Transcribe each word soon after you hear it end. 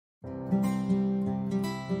Hey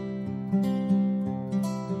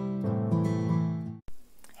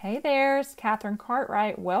there, it's Katherine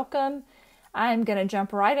Cartwright. Welcome. I'm going to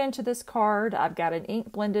jump right into this card. I've got an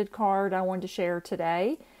ink blended card I wanted to share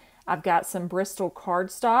today. I've got some Bristol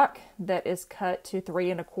cardstock that is cut to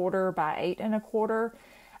 3 1/4 by 8 1/4.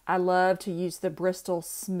 I love to use the Bristol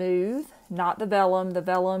Smooth, not the vellum. The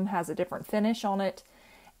vellum has a different finish on it,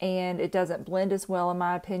 and it doesn't blend as well, in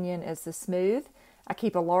my opinion, as the Smooth. I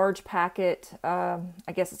keep a large packet, I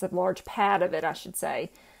guess it's a large pad of it, I should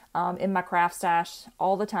say, in my craft stash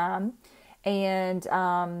all the time, and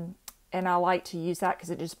I like to use that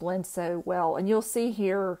because it just blends so well. And you'll see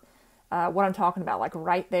here what I'm talking about, like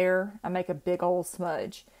right there, I make a big old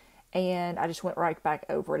smudge, and I just went right back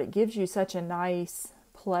over it. It gives you such a nice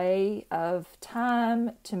play of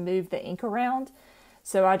time to move the ink around,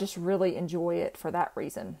 so I just really enjoy it for that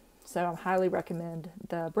reason. So I highly recommend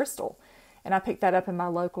the Bristol. And I picked that up in my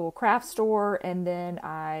local craft store, and then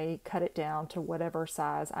I cut it down to whatever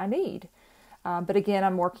size I need. But again,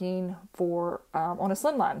 I'm working on a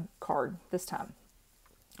Slimline card this time.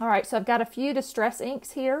 All right, so I've got a few distress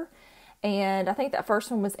inks here, and I think that first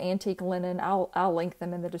one was Antique Linen. I'll link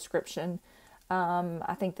them in the description.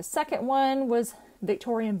 I think the second one was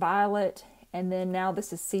Victorian Violet, and then now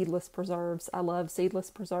this is Seedless Preserves. I love Seedless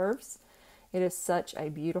Preserves. It is such a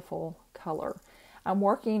beautiful color. I'm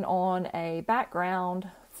working on a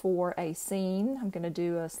background for a scene. I'm going to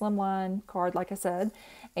do a Slimline card, like I said,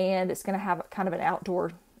 and it's going to have kind of an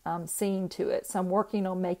outdoor scene to it. So I'm working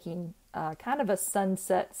on making kind of a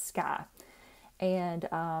sunset sky. And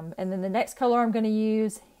then the next color I'm going to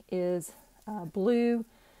use is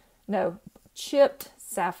chipped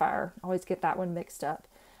sapphire. I always get that one mixed up,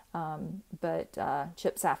 but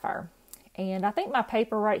chipped sapphire. And I think my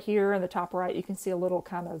paper right here in the top right, you can see a little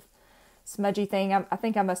kind of smudgy thing. I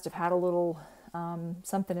think I must have had a little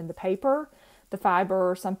something in the paper, the fiber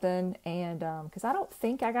or something, and because I don't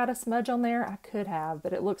think I got a smudge on there. I could have,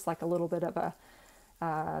 but it looks like a little bit of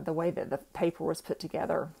the way that the paper was put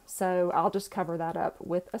together. So I'll just cover that up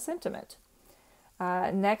with a sentiment.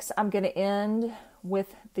 Next, I'm going to end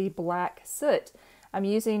with the black soot. I'm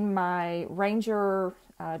using my Ranger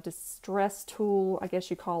distress tool, I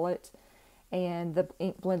guess you call it, and the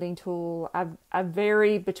ink blending tool. I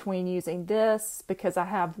vary between using this because I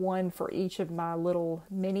have one for each of my little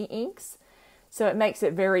mini inks. So it makes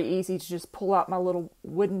it very easy to just pull out my little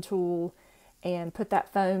wooden tool and put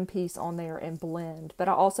that foam piece on there and blend. But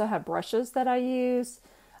I also have brushes that I use.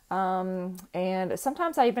 And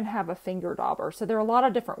sometimes I even have a finger dauber. So there are a lot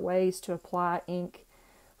of different ways to apply ink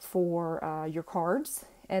for your cards.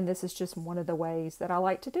 And this is just one of the ways that I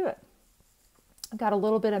like to do it. I've got a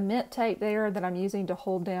little bit of mint tape there that I'm using to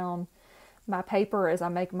hold down my paper as I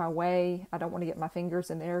make my way. I don't want to get my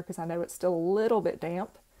fingers in there because I know it's still a little bit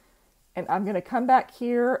damp. And I'm going to come back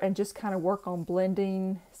here and just kind of work on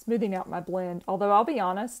blending, smoothing out my blend. Although I'll be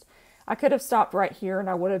honest, I could have stopped right here and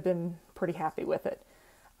I would have been pretty happy with it.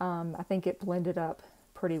 I think it blended up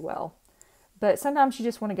pretty well. But sometimes you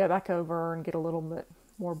just want to go back over and get a little bit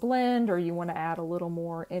more blend, or you want to add a little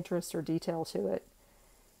more interest or detail to it.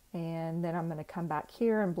 And then I'm going to come back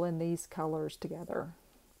here and blend these colors together.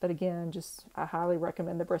 But again, I highly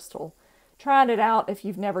recommend the Bristol. Trying it out if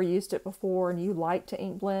you've never used it before and you like to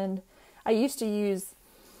ink blend. I used to use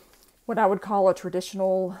what I would call a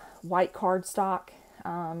traditional white cardstock,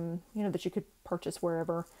 that you could purchase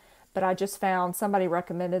wherever. But I just found somebody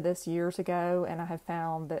recommended this years ago, and I have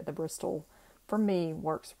found that the Bristol, for me,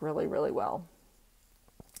 works really, really well.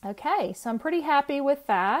 Okay, so I'm pretty happy with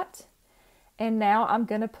that. And now I'm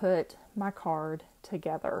going to put my card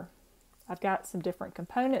together. I've got some different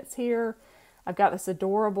components here. I've got this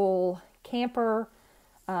adorable camper.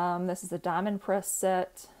 This is a Diamond Press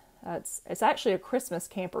set. It's actually a Christmas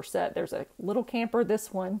camper set. There's a little camper,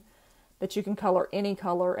 this one, that you can color any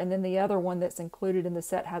color. And then the other one that's included in the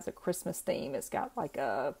set has a Christmas theme. It's got like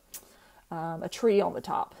a tree on the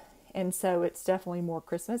top. And so it's definitely more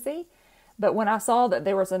Christmassy. But when I saw that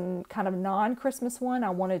there was a kind of non-Christmas one, I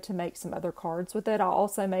wanted to make some other cards with it. I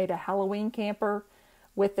also made a Halloween camper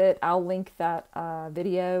with it. I'll link that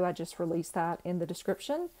video. I just released that in the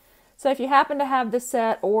description. So if you happen to have this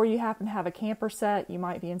set, or you happen to have a camper set, you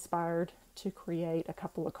might be inspired to create a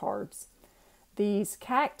couple of cards. These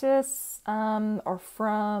cactus are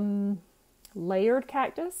from Layered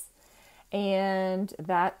Cactus. And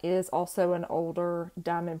that is also an older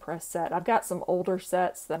Diamond Press set. I've got some older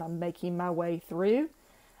sets that I'm making my way through.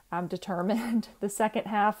 I'm determined the second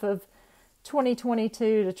half of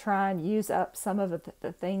 2022 to try and use up some of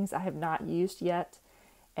the things I have not used yet.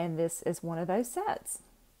 And this is one of those sets.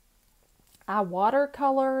 I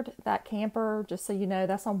watercolored that camper, just so you know,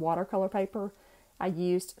 that's on watercolor paper. I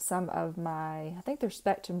used some of my, I think they're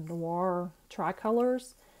Spectrum Noir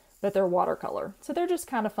tricolors, but they're watercolor. So they're just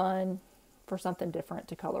kind of fun for something different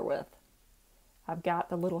to color with. I've got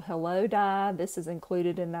the little hello die. This is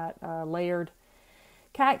included in that layered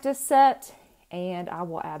cactus set, and I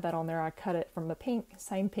will add that on there. I cut it from the pink,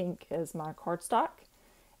 same pink as my cardstock.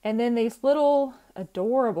 And then these little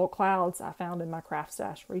adorable clouds I found in my craft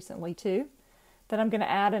stash recently too, that I'm going to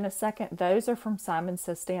add in a second. Those are from Simon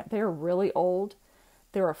Says Stamp. They're really old.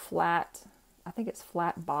 They're a flat, I think it's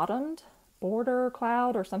flat bottomed border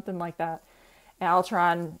cloud or something like that. And I'll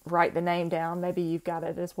try and write the name down. Maybe you've got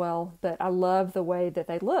it as well. But I love the way that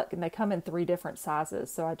they look, and they come in 3 different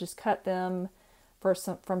sizes. So I just cut them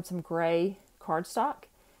from some gray cardstock,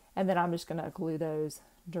 and then I'm just going to glue those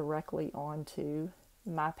directly onto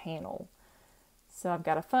my panel. So I've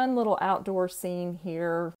got a fun little outdoor scene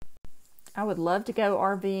here. I would love to go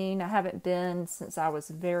RVing. I haven't been since I was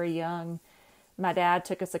very young. My dad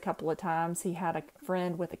took us a couple of times. He had a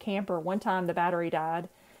friend with a camper. One time the battery died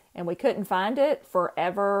and we couldn't find it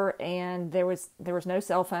forever, and there was no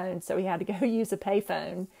cell phone, so we had to go use a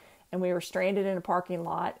payphone, and we were stranded in a parking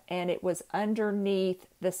lot, and it was underneath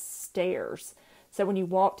the stairs. So when you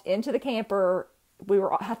walked into the camper,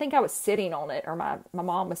 I think I was sitting on it, or my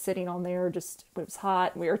mom was sitting on there, just, it was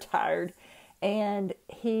hot and we were tired. And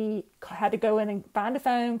he had to go in and find a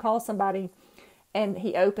phone, call somebody, and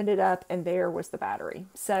he opened it up and there was the battery.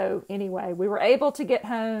 So anyway, we were able to get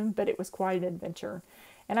home, but it was quite an adventure.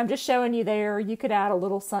 And I'm just showing you there, you could add a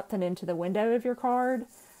little something into the window of your card.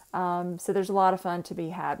 So there's a lot of fun to be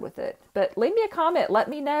had with it. But leave me a comment. Let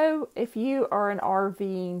me know if you are an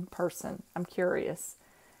RVing person. I'm curious.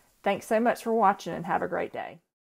 Thanks so much for watching, and have a great day.